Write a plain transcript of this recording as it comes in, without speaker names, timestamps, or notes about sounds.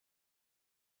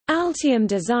Altium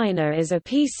Designer is a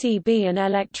PCB and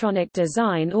electronic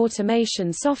design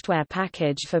automation software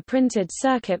package for printed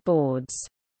circuit boards.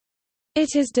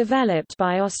 It is developed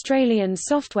by Australian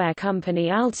software company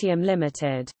Altium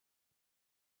Limited.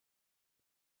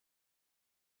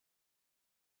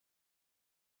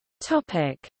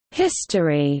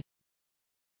 History.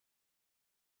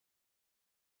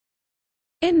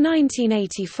 In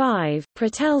 1985,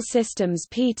 Protel Systems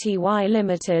Pty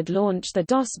Limited launched the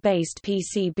DOS-based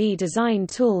PCB design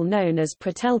tool known as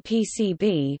Protel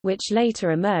PCB, which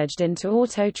later emerged into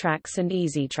AutoTrax and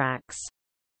EasyTrax.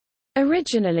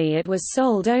 Originally it was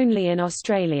sold only in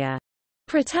Australia.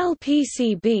 Protel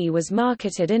PCB was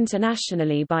marketed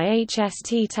internationally by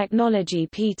HST Technology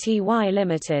Pty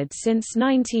Limited since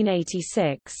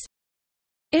 1986.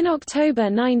 In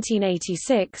October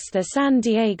 1986, the San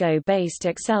Diego-based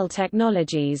Excel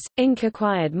Technologies, Inc.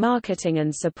 acquired marketing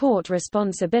and support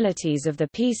responsibilities of the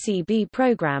PCB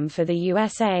program for the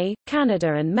USA,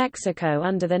 Canada and Mexico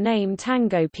under the name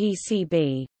Tango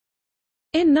PCB.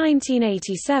 In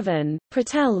 1987,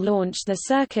 Protel launched the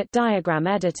circuit diagram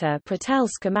editor Protel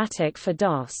Schematic for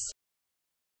DOS.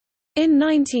 In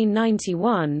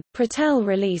 1991, Protel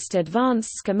released Advanced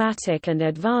Schematic and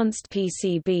Advanced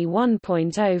PCB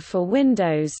 1.0 for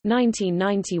Windows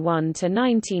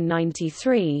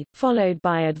 1991–1993, followed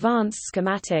by Advanced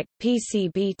Schematic,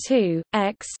 PCB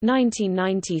 2.x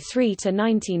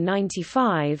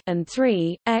 1993–1995 and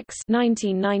 3.x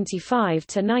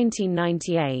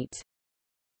 1995–1998.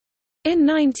 In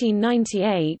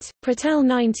 1998, Protel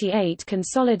 98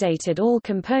 consolidated all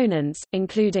components,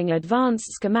 including Advanced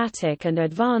Schematic and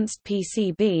Advanced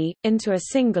PCB, into a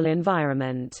single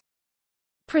environment.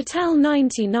 Protel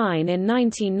 99 in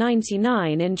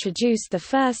 1999 introduced the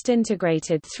first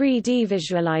integrated 3D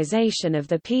visualization of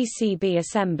the PCB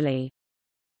assembly.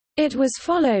 It was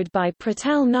followed by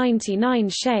Protel 99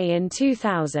 Shay in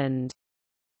 2000.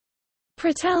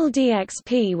 Protel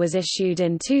DXP was issued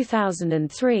in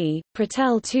 2003,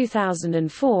 Protel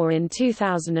 2004 in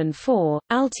 2004,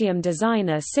 Altium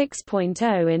Designer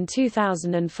 6.0 in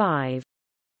 2005.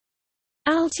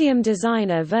 Altium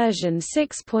Designer version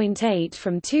 6.8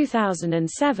 from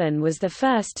 2007 was the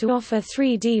first to offer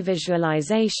 3D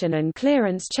visualization and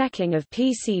clearance checking of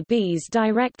PCBs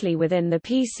directly within the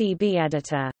PCB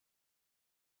editor.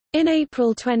 In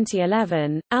April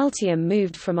 2011, Altium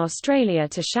moved from Australia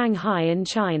to Shanghai in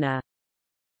China.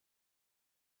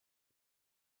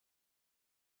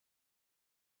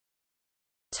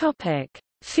 Topic: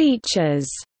 Features.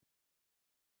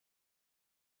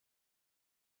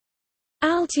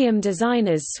 Altium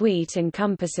Designer's suite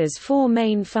encompasses four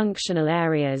main functional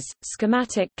areas: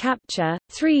 schematic capture,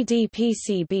 3D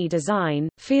PCB design,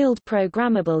 field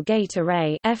programmable gate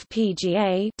array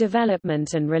 (FPGA)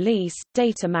 development and release,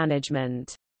 data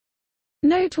management.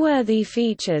 Noteworthy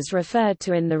features referred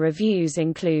to in the reviews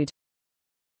include: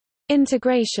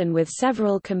 integration with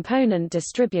several component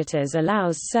distributors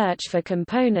allows search for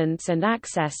components and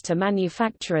access to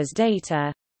manufacturer's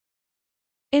data.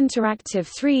 Interactive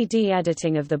 3D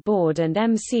editing of the board and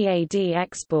MCAD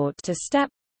export to STEP.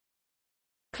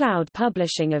 Cloud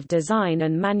publishing of design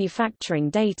and manufacturing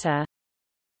data.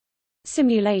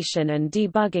 Simulation and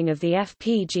debugging of the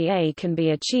FPGA can be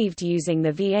achieved using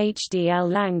the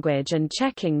VHDL language and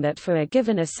checking that for a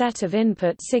given set of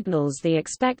input signals the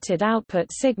expected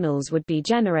output signals would be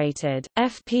generated.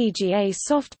 FPGA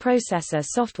soft processor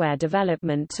software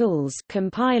development tools,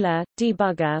 compiler,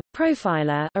 debugger,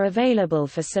 profiler are available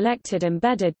for selected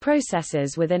embedded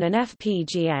processors within an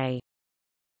FPGA.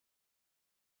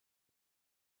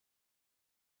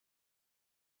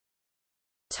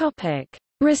 Topic: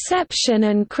 Reception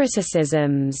and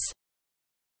criticisms.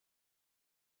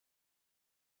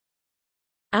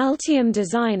 Altium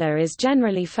Designer is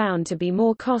generally found to be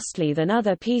more costly than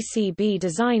other PCB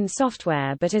design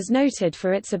software but is noted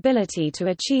for its ability to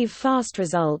achieve fast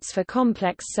results for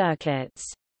complex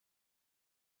circuits.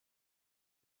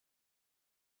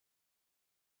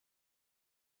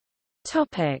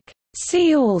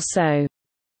 See also: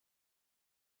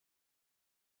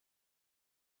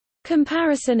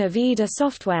 comparison of EDA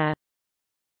software,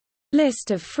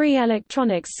 list of free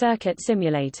electronics circuit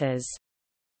simulators.